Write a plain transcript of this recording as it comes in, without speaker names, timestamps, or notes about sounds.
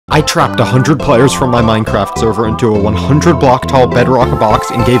I trapped 100 players from my Minecraft server into a 100 block tall bedrock box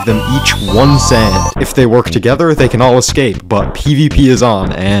and gave them each 1 sand. If they work together, they can all escape, but PvP is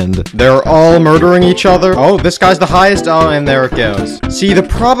on, and they're all murdering each other. Oh, this guy's the highest. Oh, and there it goes. See, the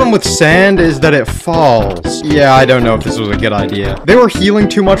problem with sand is that it falls. Yeah, I don't know if this was a good idea. They were healing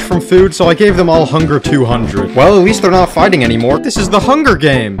too much from food, so I gave them all hunger 200. Well, at least they're not fighting anymore. This is the Hunger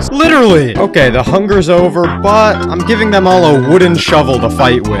Games. Literally. Okay, the hunger's over, but I'm giving them all a wooden shovel to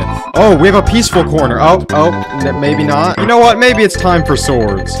fight with. Oh, we have a peaceful corner. Oh, maybe not. You know what? Maybe it's time for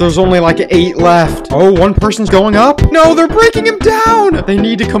swords. There's only like 8 left. Oh, one person's going up? No, they're breaking him down! They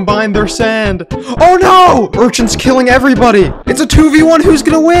need to combine their sand. Oh no! Urchin's killing everybody! It's a 2v1, who's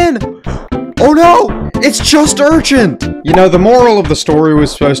gonna win? Oh no! It's just Urchin! You know, the moral of the story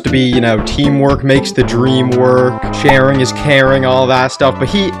was supposed to be, you know, teamwork makes the dream work, sharing is caring, all that stuff, but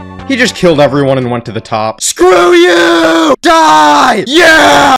he just killed everyone and went to the top. Screw you! Die! Yeah!